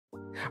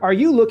Are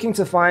you looking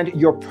to find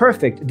your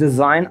perfect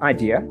design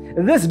idea?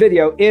 This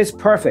video is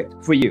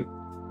perfect for you.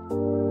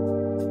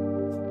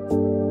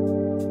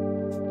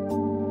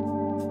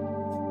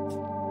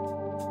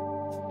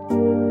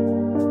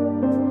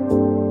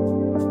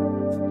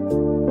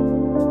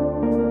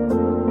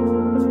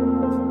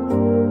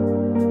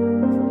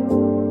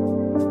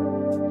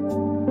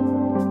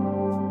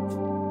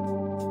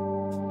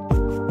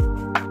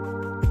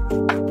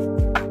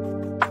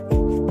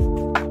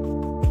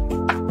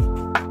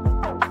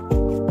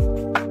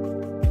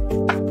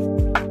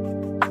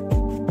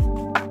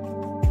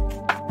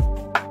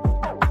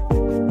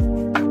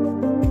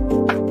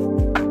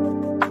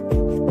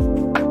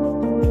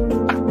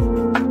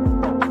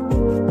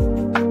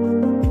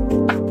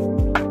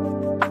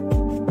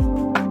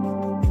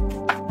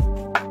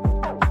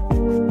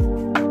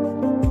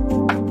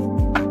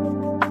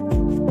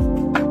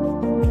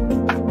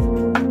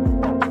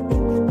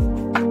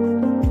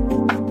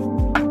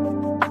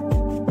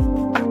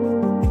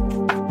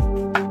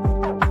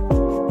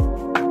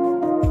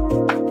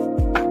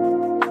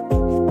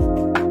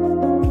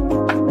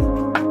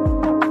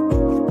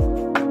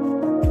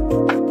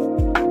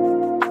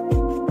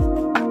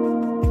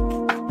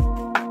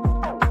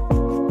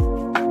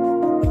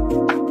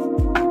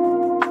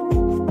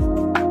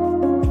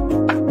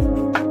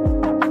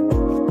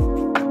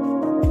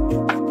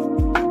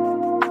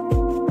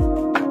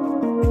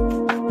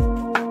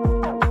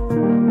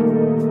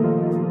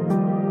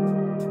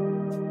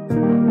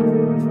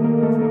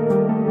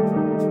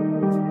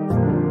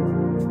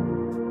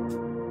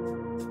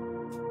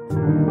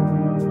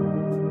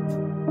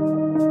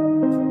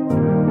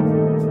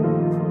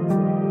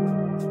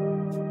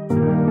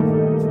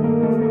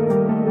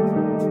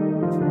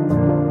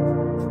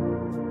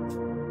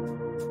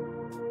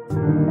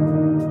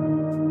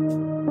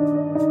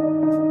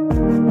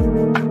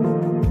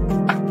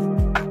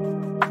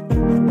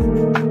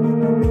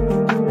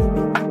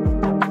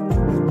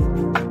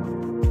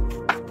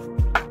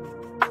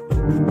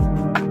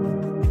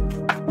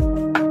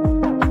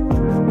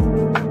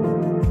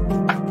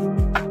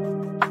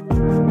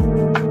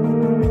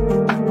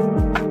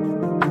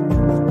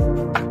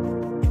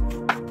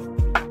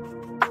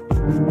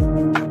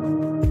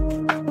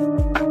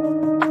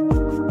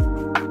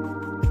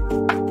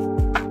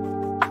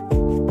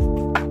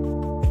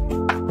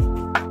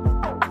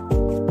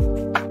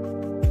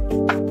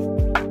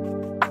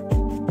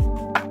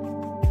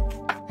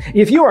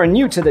 If you are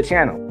new to the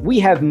channel, we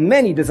have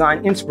many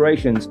design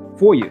inspirations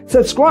for you.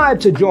 Subscribe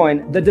to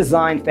join the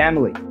design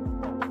family.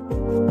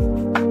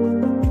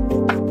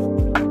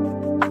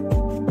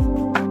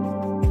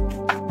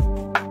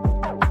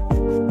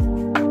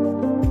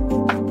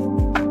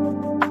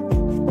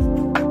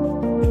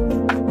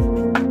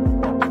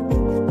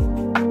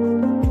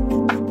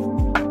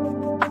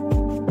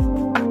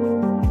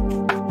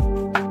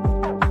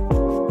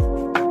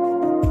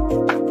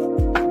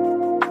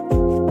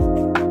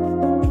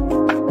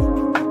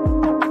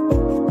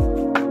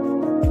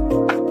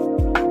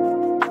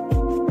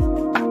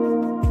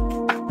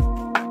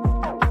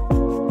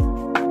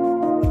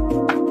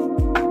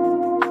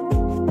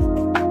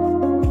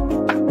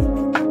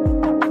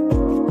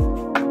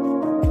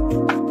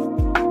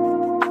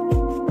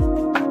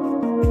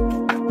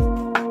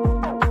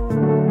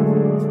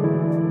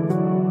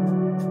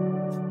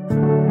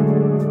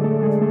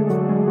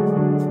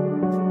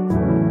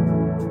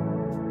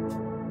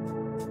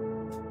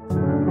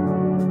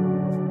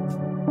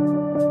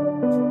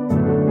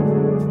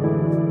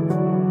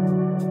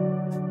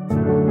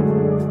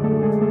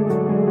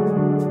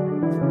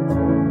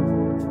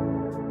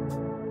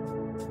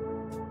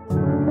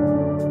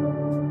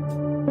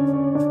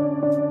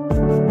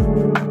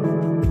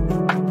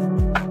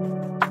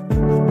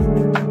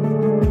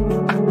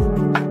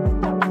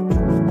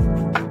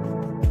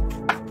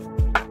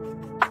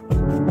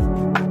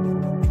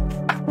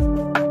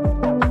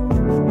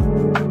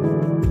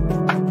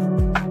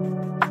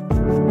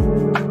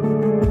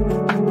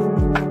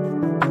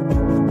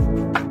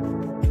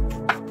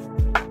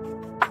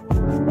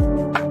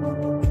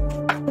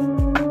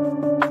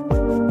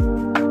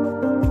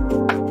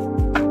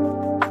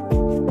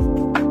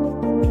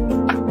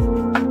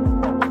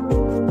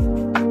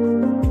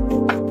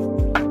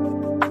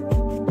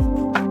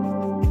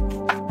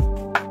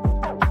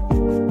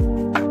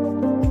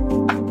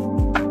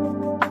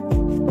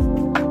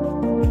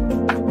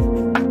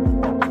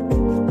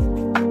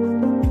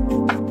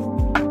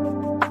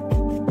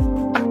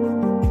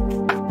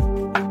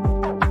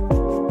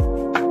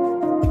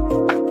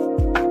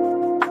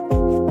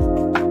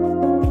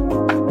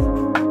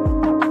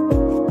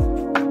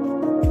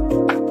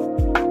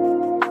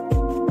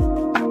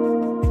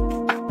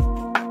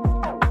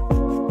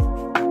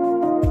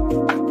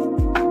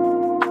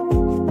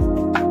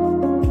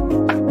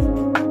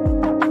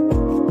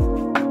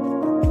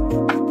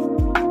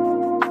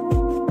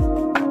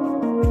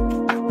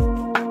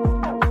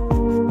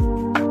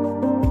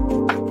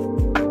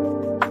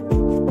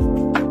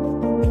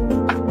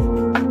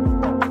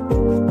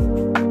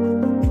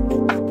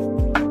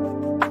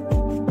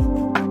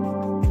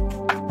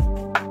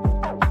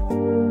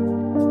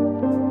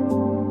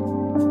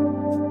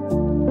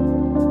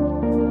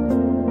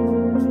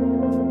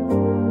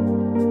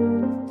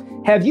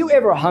 Have you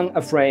ever hung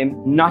a frame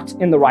not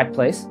in the right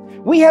place?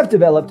 We have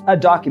developed a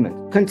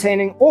document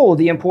containing all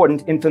the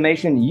important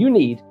information you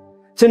need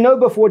to know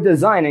before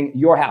designing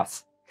your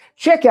house.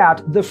 Check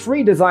out the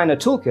free designer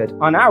toolkit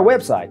on our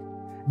website,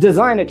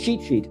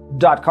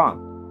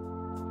 designercheatsheet.com.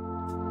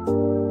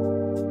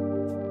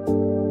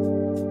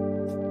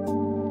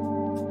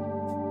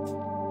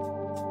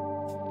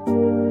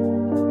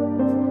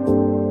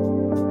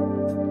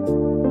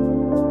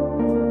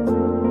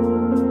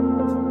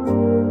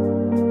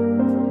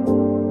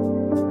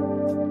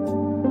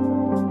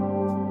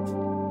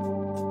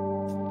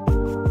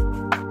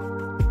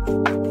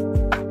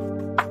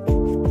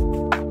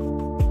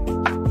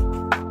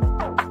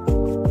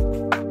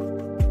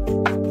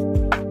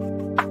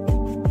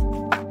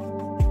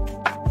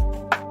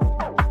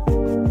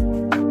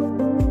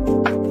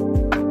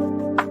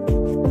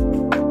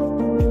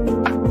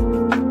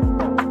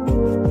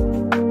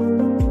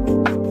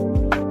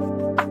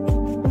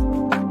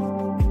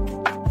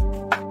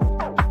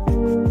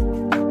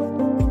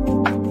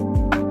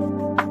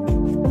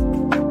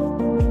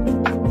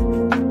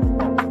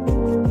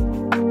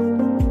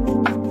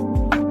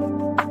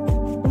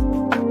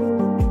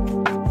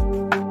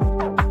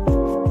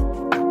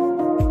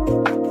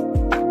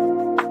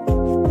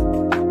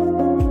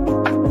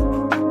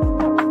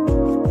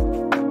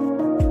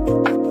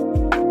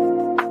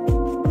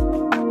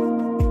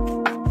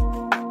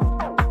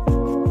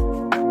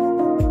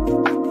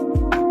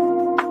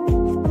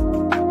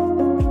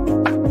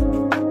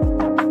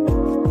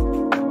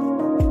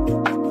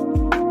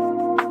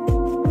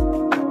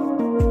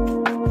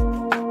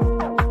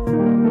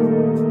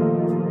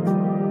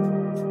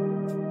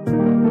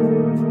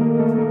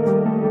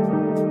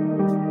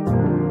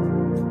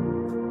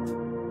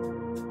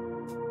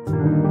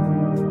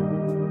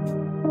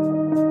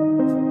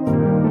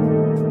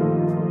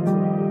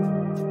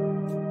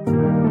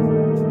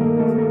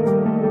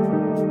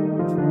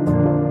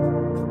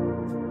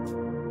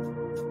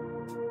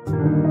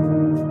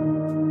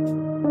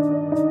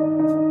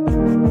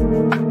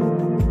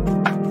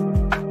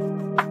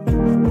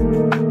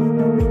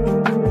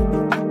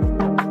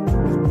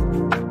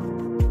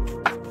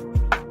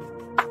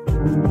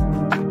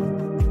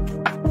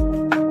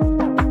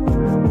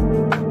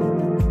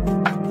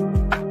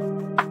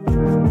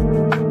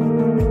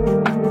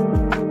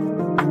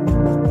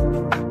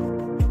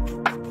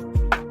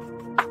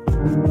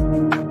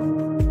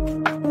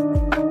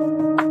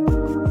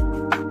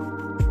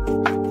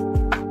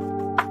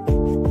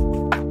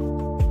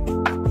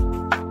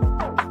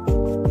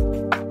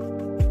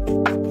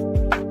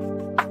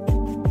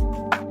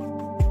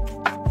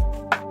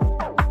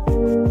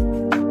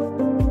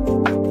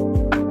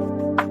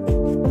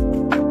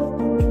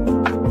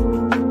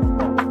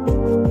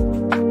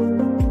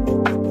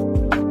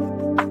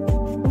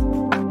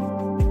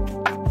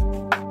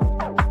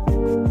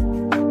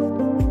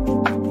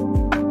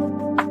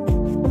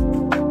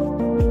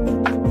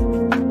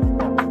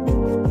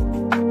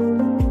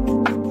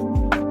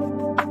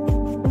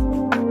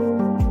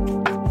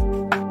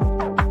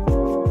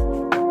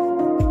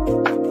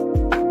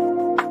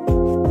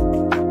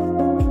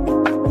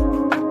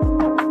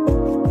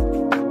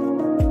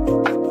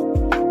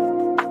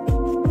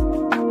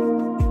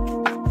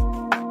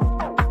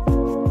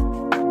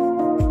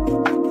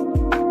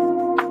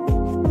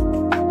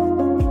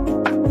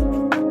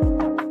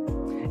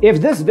 If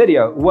this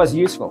video was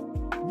useful,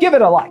 give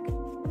it a like.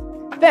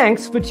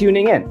 Thanks for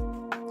tuning in.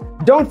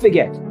 Don't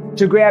forget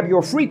to grab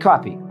your free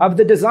copy of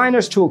the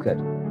Designer's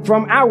Toolkit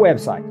from our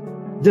website,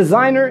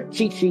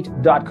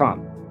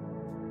 designercheatsheet.com.